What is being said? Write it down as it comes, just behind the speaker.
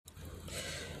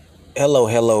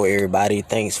Hello, everybody.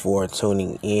 Thanks for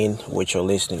tuning in with your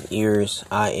listening ears.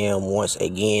 I am once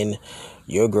again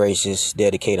your gracious,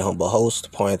 dedicated, humble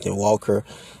host, Paul Anthony Walker,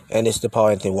 and it's the Paul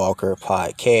Anthony Walker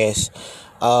podcast.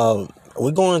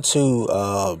 We're going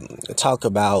to talk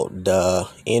about the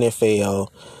NFL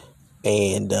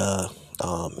and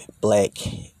Black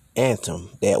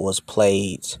Anthem that was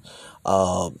played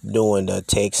during the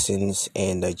Texans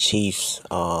and the Chiefs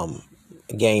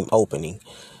game opening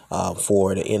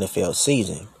for the NFL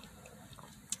season.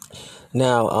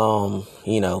 Now,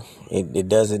 it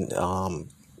doesn't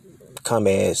come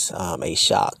as a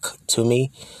shock to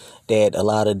me that a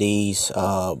lot of these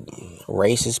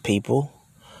racist people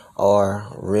are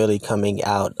really coming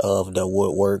out of the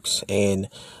woodworks and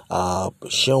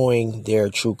showing their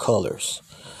true colors.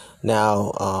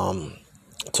 Now,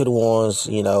 to the ones,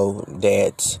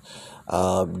 that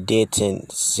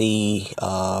didn't see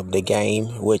the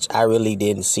game, which I really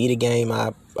didn't see the game.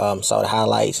 I saw the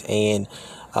highlights and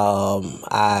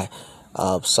I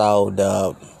saw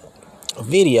the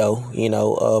video,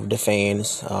 of the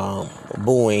fans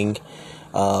booing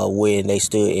when they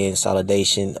stood in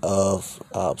solidarity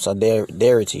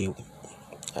solidarity.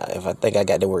 If I think I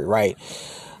got the word right.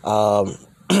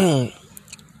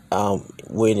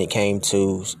 When it came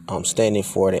to standing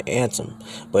for the anthem,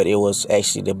 but it was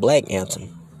actually the Black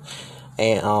Anthem,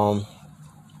 and a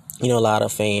lot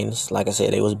of fans, like I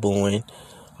said, they was booing.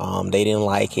 They didn't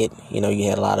like it. You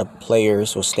had a lot of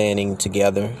players were standing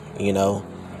together,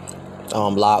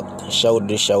 locked shoulder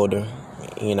to shoulder,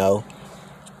 and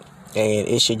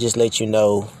it should just let you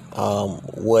know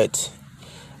what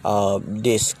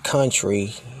this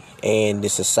country and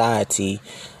this society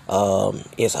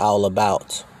is all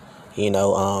about.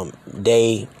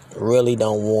 They really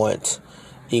don't want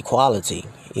equality.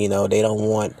 They don't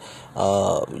want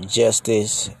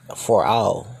justice for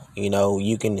all.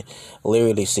 You can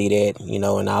literally see that, in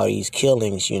all these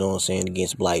killings,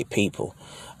 against black people.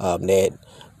 That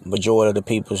majority of the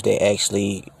peoples that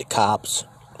actually, the cops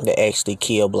that actually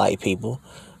kill black people,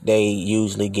 they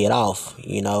usually get off,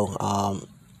 and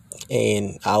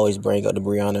I always bring up the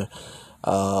Breonna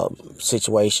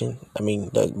situation.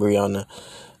 The Breonna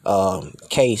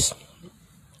case,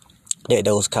 that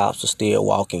those cops are still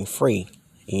walking free,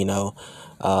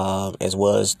 as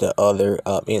well as the other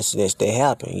incidents that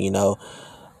happen,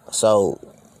 So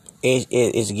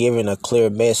it's giving a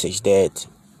clear message that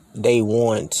they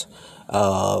want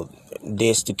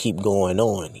this to keep going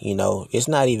on. It's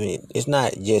not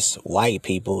just white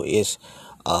people. It's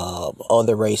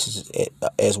other races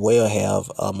as well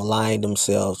have aligned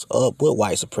themselves up with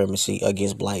white supremacy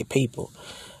against black people.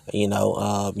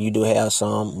 You do have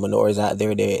some minorities out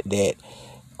there that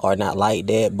are not like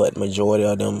that, but majority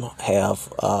of them have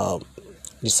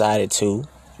decided to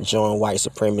join white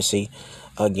supremacy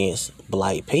against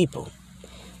black people.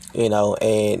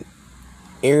 And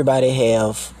everybody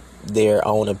have their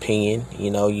own opinion.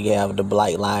 You have the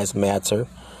Black Lives Matter,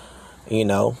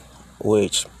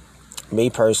 which me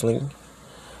personally,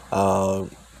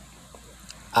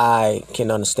 I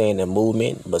can understand the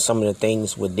movement, but some of the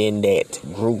things within that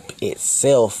group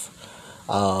itself,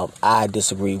 I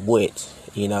disagree with,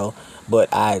 but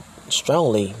I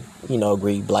strongly,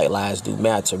 agree Black lives do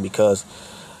matter, because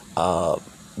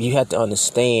you have to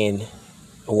understand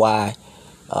why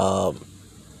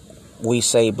we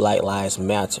say Black lives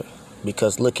matter,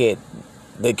 because look at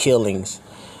the killings,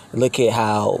 look at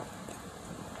how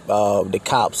the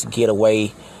cops get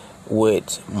away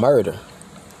with murder,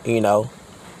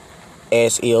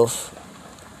 as if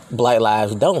black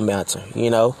lives don't matter,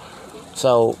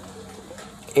 So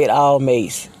it all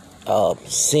makes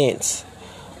sense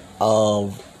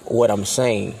of what I'm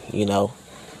saying,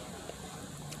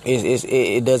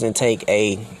 It doesn't take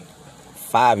a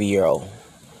 5-year-old,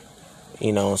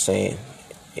 to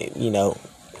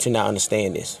not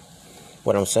understand this,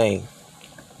 what I'm saying.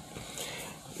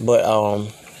 But,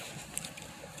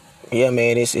 yeah,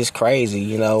 man, it's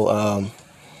crazy,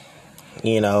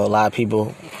 a lot of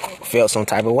people felt some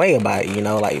type of way about it,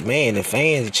 like, man, the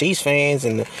fans, the Chiefs fans,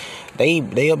 and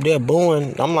they up there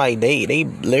booing. I'm like, they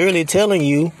literally telling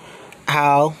you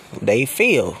how they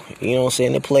feel.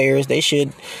 The players, they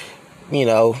should,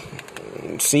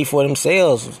 see for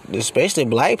themselves, especially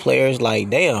black players. Like,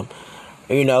 damn,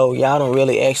 y'all don't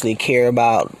really actually care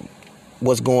about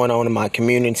what's going on in my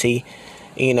community.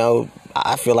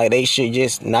 I feel like they should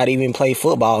just not even play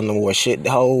football no more. Shut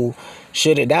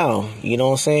it down. You know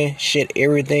what I'm saying? Shut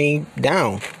everything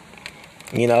down.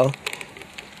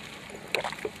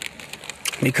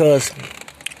 Because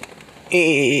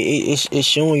it's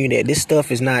showing you that this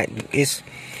stuff is not. It's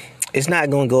not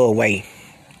gonna go away.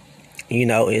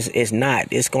 It's not.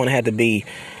 It's gonna have to be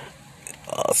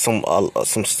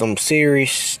some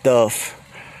serious stuff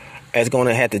that's going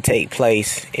to have to take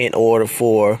place in order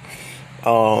for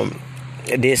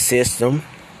this system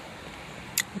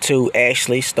to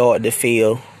actually start to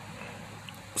feel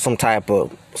some type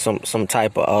of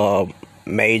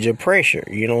major pressure,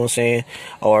 you know what I'm saying,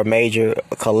 or major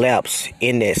collapse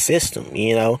in that system.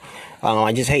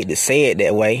 I just hate to say it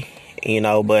that way,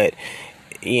 but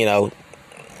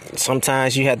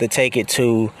sometimes you have to take it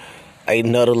to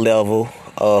another level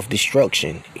of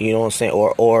destruction, you know what I'm saying,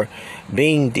 or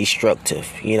being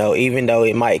destructive, even though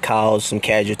it might cause some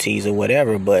casualties or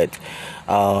whatever. But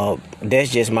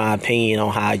that's just my opinion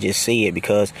on how I just see it,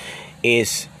 because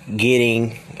it's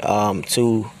getting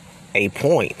to a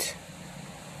point.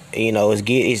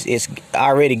 It's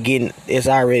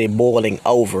already boiling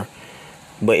over,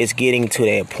 but it's getting to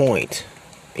that point.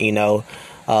 I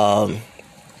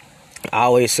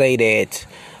always say that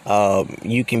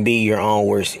you can be your own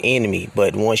worst enemy,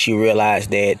 but once you realize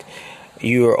that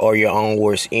you are your own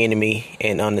worst enemy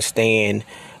and understand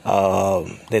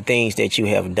the things that you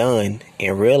have done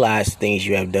and realize the things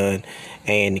you have done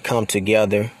and come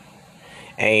together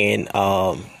and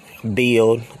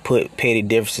put petty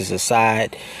differences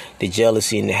aside, the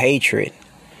jealousy and the hatred,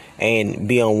 and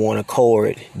be on one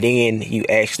accord, then you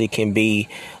actually can be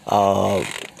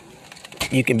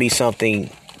something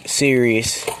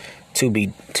serious to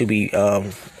be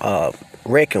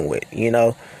reckoned with,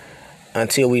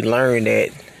 until we learn that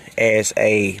as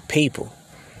a people,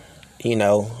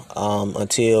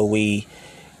 until we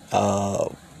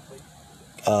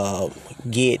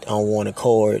get on one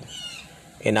accord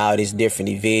and all this different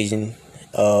division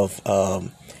of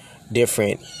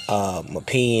different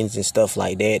opinions and stuff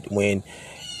like that, when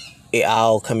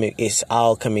it's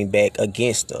all coming back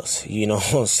against us, you know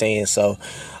what I'm saying? So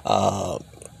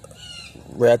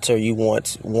rather you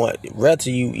not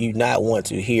want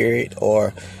to hear it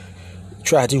or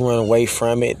try to run away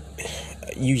from it,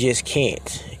 you just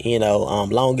can't.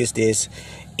 Long as this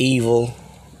evil,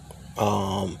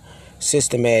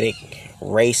 systematic,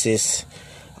 racist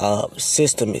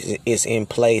system is in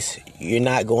place, you're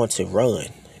not going to run.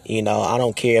 I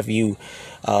don't care if you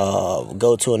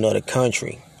go to another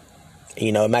country.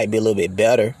 It might be a little bit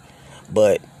better,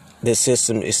 but the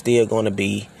system is still going to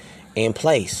be in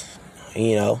place.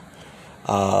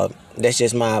 That's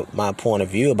just my point of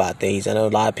view about things. I know a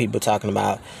lot of people talking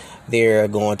about they're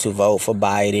going to vote for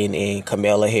Biden and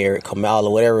Kamala,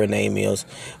 whatever her name is,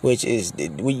 which is,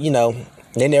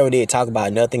 they never did talk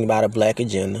about nothing about a black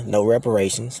agenda, no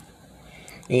reparations.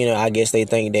 I guess they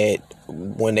think that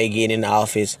when they get in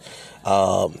office,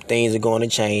 things are going to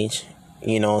change,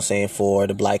 for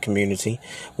the black community,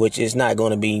 which is not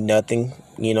going to be nothing,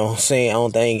 I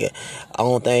don't think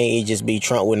it just be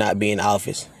Trump would not be in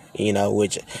office,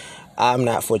 which I'm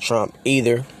not for Trump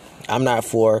either. I'm not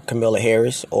for Kamala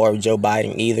Harris or Joe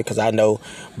Biden either, because I know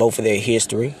both of their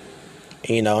history.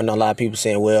 I know a lot of people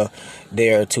saying, well,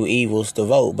 there are two evils to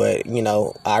vote, but,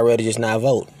 I'd rather just not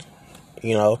vote.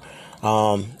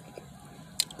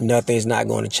 Nothing's not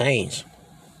going to change.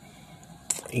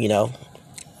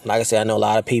 Like I said, I know a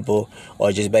lot of people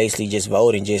are just basically just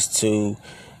voting just to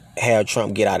have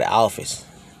Trump get out of office,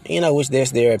 which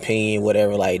that's their opinion,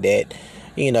 whatever like that.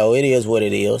 It is what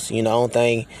it is. The only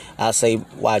thing I say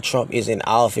while Trump is in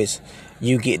office,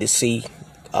 you get to see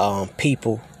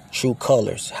people true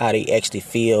colors, how they actually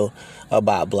feel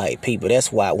about black people.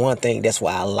 That's why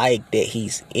I like that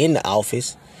he's in the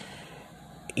office,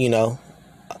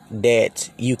 that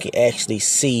you can actually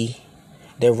see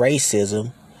the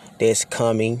racism that's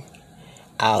coming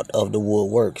out of the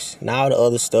woodworks. Now the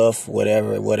other stuff,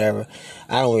 whatever,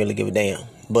 I don't really give a damn.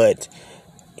 But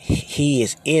he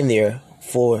is in there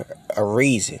for a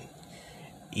reason.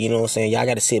 You know what I'm saying? Y'all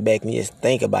got to sit back and just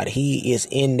think about it. He is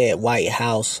in that White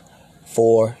House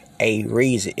for a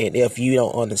reason. And if you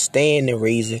don't understand the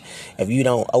reason, if you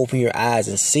don't open your eyes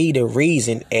and see the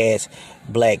reason as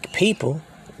black people,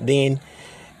 then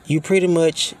you pretty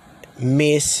much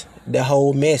miss the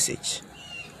whole message.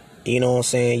 You know what I'm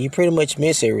saying? You pretty much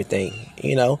miss everything,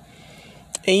 And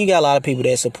you got a lot of people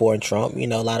that support Trump, a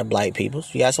lot of black people.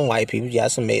 You got some white people, you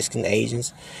got some Mexican,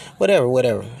 Asians,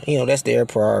 whatever. That's their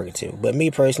prerogative. But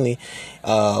me personally,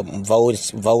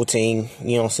 voting,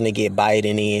 to get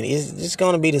Biden in, it's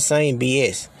going to be the same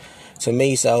BS to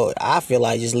me. So I feel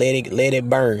like just let it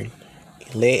burn.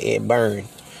 Let it burn.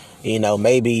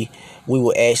 Maybe we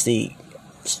will actually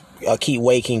keep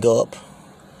waking up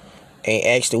and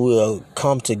actually we'll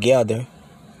come together,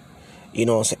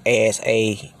 as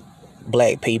a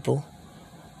black people,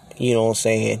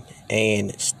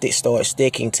 and start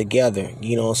sticking together.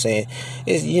 You know what I'm saying?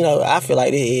 I feel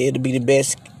like it'll be the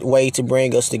best way to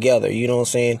bring us together. You know what I'm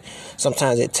saying?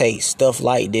 Sometimes it takes stuff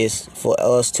like this for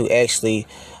us to actually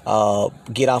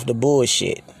get off the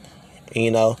bullshit.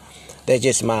 That's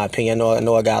just my opinion. I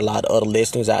know I got a lot of other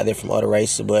listeners out there from other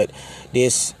races, but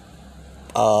this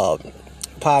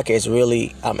podcast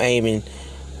really, I'm aiming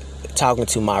talking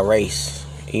to my race.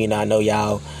 I know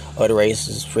y'all other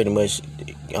races pretty much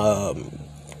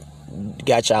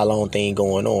got y'all own thing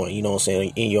going on, you know what I'm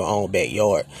saying, in your own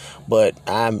backyard. But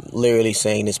I'm literally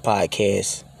saying this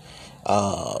podcast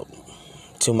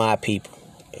to my people,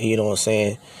 you know what I'm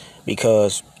saying,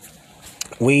 because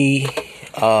we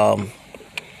are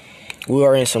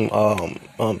in some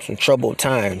troubled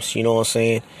times, you know what I'm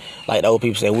saying. Like the old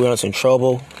people say, we're in some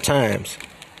troubled times.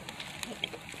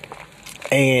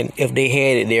 And if they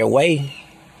had it their way,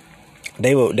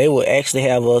 they would actually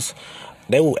have us.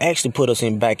 They will actually put us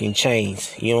back in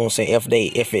chains. You know what I'm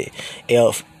saying?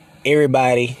 If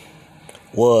everybody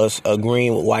was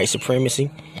agreeing with white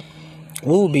supremacy,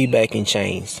 we would be back in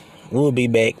chains. We would be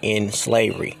back in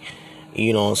slavery.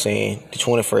 You know what I'm saying? The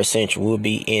 21st century, we'll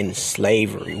be in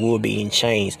slavery. We'll be in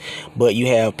chains. But you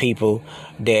have people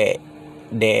that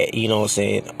you know what I'm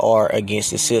saying, are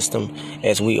against the system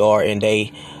as we are, and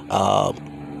they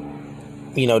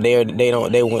they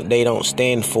don't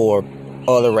stand for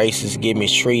other races get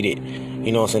mistreated.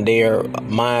 You know what I'm saying? Their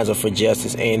minds are for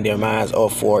justice and their minds are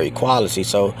for equality.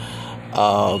 So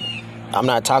I'm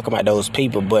not talking about those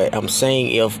people, but I'm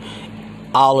saying if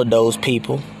all of those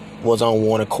people was on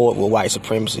one accord with white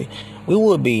supremacy, we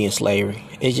would be in slavery.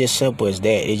 It's just simple as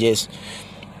that.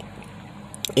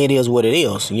 It is what it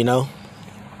is,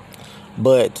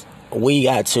 But we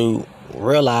got to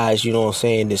realize, you know what I'm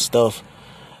saying, this stuff.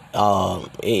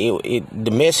 The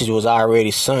message was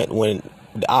already sent when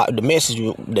the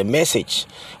message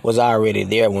was already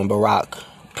there when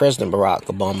President Barack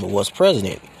Obama was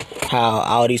president. How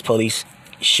all these police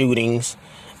shootings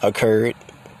occurred,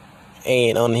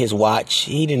 and on his watch,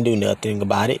 he didn't do nothing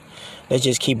about it. Let's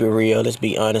just keep it real. Let's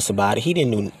be honest about it. He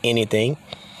didn't do anything,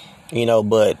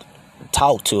 but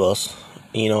talk to us,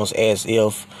 as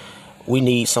if we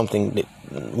need something.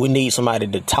 We need somebody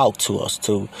to talk to us,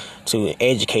 to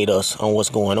educate us on what's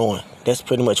going on. That's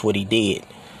pretty much what he did.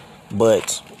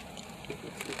 But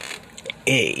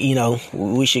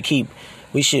we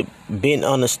should been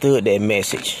understood that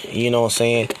message. You know what I'm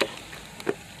saying?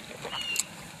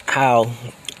 How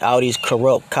all these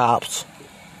corrupt cops,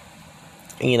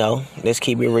 let's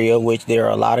keep it real, which there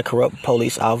are a lot of corrupt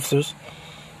police officers,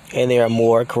 and there are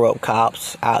more corrupt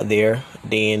cops out there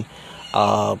than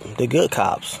the good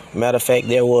cops. Matter of fact,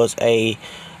 there was I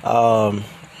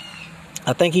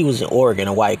think he was in Oregon,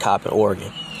 a white cop in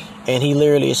Oregon, and he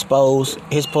literally exposed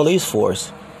his police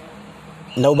force.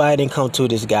 Nobody didn't come to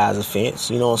this guy's offense,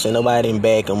 you know what I'm saying? Nobody didn't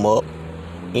back him up.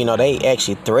 They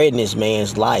actually threatened this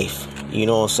man's life, you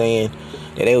know what I'm saying?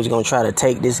 That they was going to try to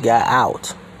take this guy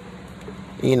out,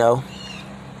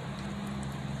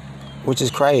 which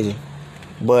is crazy.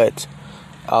 But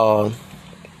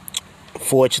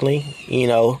fortunately,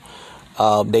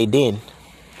 they didn't.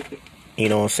 You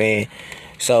know what I'm saying?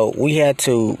 So we had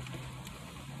to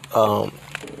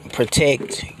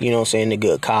protect, the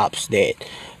good cops that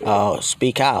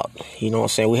speak out. You know what I'm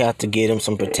saying? We have to give them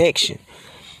some protection,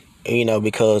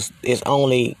 because it's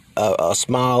only a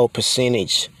small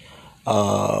percentage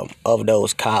of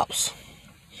those cops.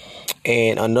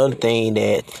 And another thing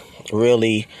that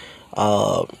really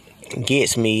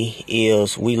gets me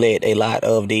is we let a lot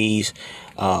of these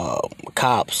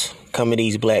cops come to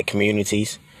these black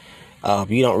communities.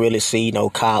 You don't really see no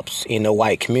cops in the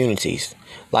white communities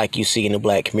like you see in the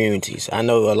black communities. I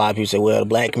know a lot of people say, well, the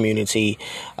black community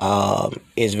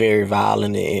is very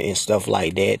violent and stuff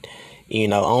like that.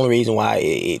 The only reason why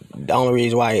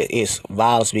it's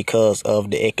violence because of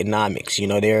the economics.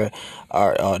 There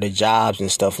are the jobs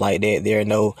and stuff like that. There are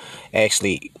no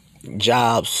actually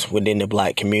jobs within the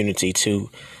black community to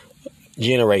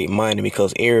generate money,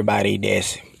 because everybody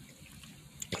that's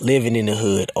living in the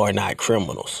hood are not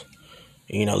criminals.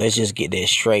 Let's just get that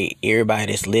straight.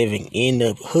 Everybody that's living in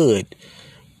the hood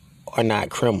are not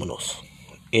criminals.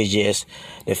 It's just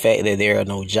the fact that there are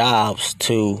no jobs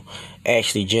to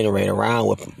actually generate around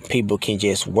where people can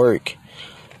just work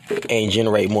and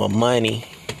generate more money,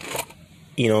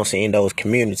 in those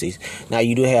communities. Now,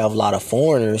 you do have a lot of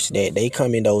foreigners that they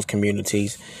come in those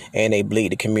communities and they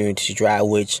bleed the communities dry,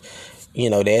 which,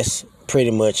 that's pretty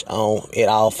much it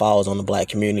all falls on the black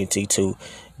community to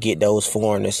get those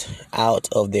foreigners out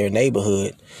of their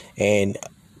neighborhood and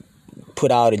put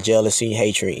all the jealousy,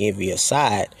 hatred, envy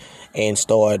aside and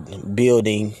start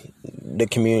building the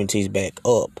communities back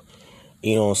up.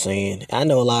 You know what I'm saying? I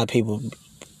know a lot of people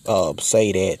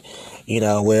say that,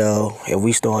 well, if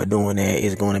we start doing that,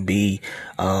 it's going to be,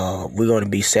 we're going to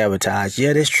be sabotaged.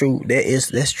 Yeah, that's true.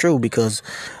 That's true, because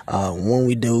when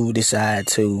we do decide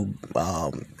to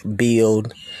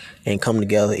build and come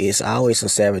together, it's always some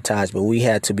sabotage, but we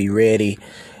have to be ready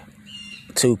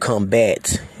to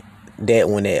combat that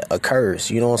when it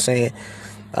occurs. You know what I'm saying?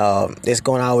 It's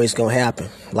always going to happen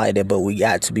like that, but we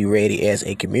got to be ready as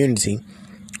a community,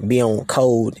 be on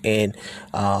code, and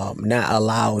not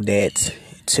allow that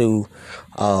to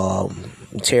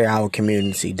tear our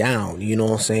community down. You know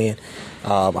what I'm saying?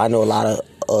 I know a lot of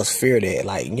us fear that,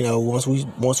 like,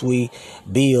 once we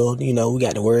build, we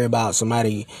got to worry about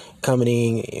somebody coming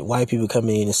in, white people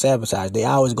coming in and sabotage. They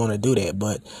always going to do that,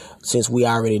 but since we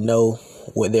already know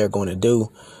what they're going to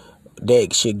do,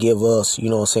 that should give us,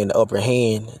 the upper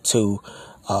hand to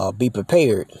be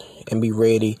prepared and be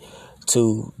ready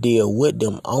to deal with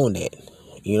them on that.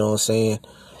 You know what I'm saying?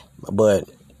 But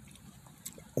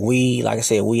like I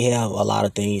said, we have a lot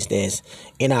of things that's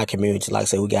in our community. Like I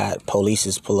said, we got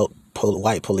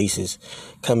white polices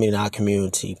coming in our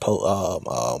community,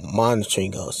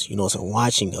 monitoring us,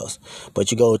 watching us.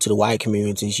 But you go to the white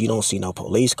communities, you don't see no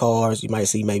police cars. You might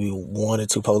see maybe 1 or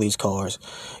 2 police cars.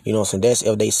 So that's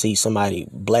if they see somebody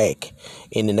black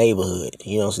in the neighborhood.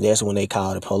 So that's when they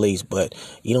call the police. But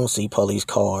you don't see police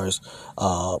cars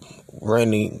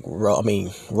rolling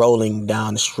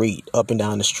down the street, up and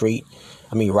down the street.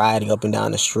 Riding up and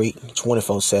down the street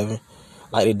 24/7.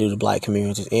 Like they do the black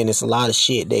communities. And it's a lot of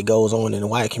shit that goes on in the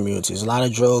white communities. A lot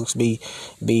of drugs be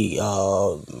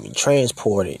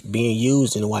transported, being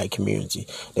used in the white community.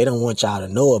 They don't want y'all to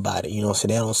know about it, so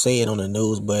they don't say it on the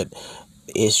news, but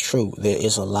it's true. There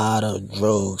is a lot of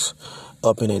drugs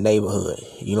up in the neighborhood,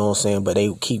 you know what I'm saying? But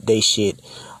they keep their shit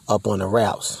up on the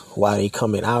wraps while they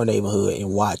come in our neighborhood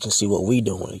and watch and see what we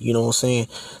doing, you know what I'm saying?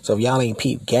 So if y'all ain't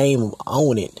peep game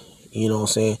on it, you know what I'm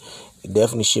saying, it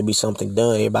definitely should be something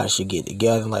done. Everybody should get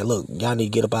together and like, look, y'all need to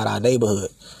get up out of our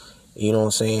neighborhood. You know what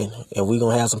I'm saying? If we're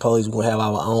going to have some police, we're going to have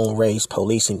our own race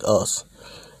policing us.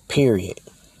 Period.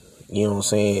 You know what I'm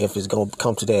saying? If it's going to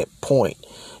come to that point,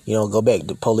 go back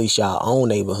to police y'all own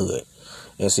neighborhood.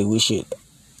 And see, we should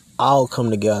all come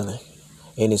together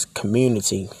in this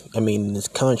community, in this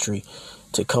country,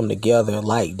 to come together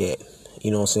like that.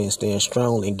 You know what I'm saying? Stand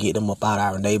strong and get them up out of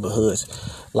our neighborhoods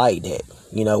like that.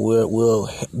 We'll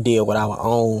deal with our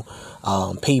own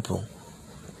people.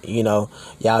 Y'all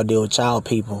deal with y'all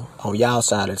people on y'all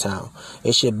side of town.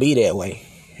 It should be that way.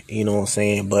 You know what I'm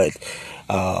saying? But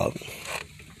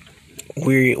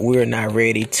we're not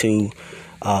ready to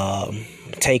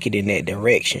take it in that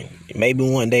direction. Maybe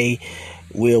one day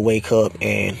we'll wake up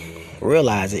and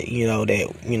realize it. That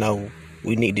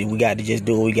we got to just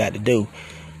do what we got to do.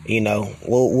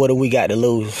 What do we got to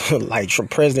lose? Like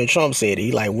President Trump said,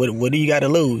 he like, what do you got to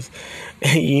lose?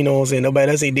 You know what I'm saying?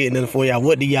 Nobody else ain't did nothing for y'all.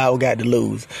 What do y'all got to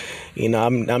lose?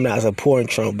 I'm not supporting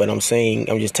Trump, but I'm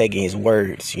just taking his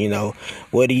words.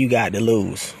 What do you got to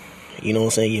lose? You know what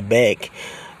I'm saying? Your back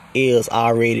is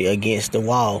already against the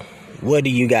wall. What do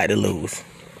you got to lose?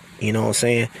 You know what I'm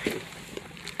saying?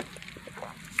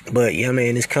 But yeah,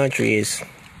 man, this country is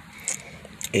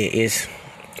it's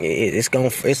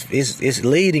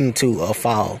leading to a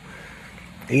fall.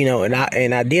 And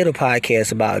I did a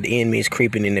podcast about the enemies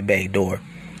creeping in the back door,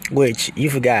 which you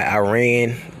forgot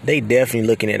Iran. They definitely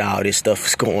looking at all this stuff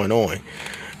that's going on.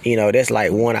 That's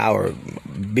like one of our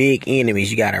big enemies.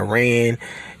 You got Iran,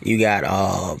 you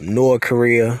got North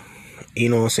Korea. You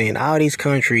know what I'm saying? All these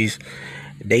countries,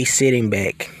 they sitting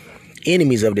back.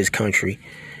 Enemies of this country,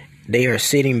 they are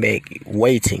sitting back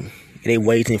waiting. They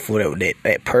waiting for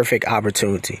that perfect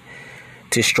opportunity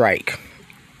to strike.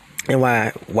 And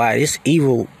why this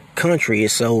evil country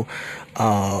is so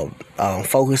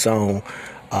focused on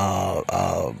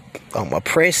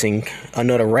oppressing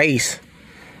another race,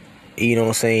 you know what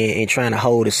I'm saying, and trying to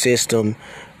hold the system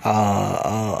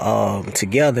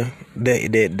together.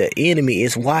 The enemy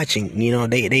is watching.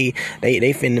 They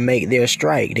finna make their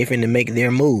strike. They finna make their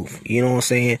move. You know what I'm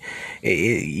saying?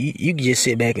 You can just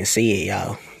sit back and see it,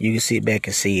 y'all. You can sit back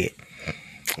and see it.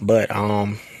 But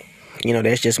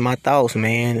that's just my thoughts,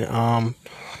 man.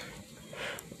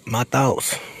 My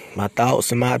thoughts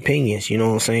and my opinions. You know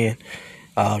what I'm saying?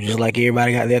 Just like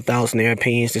everybody got their thoughts and their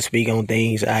opinions to speak on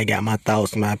things, I got my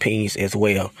thoughts and my opinions as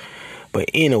well. But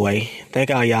anyway,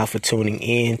 thank all y'all for tuning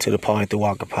in to the Paul Anthony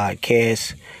Walker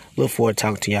podcast. Look forward to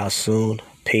talking to y'all soon.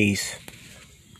 Peace.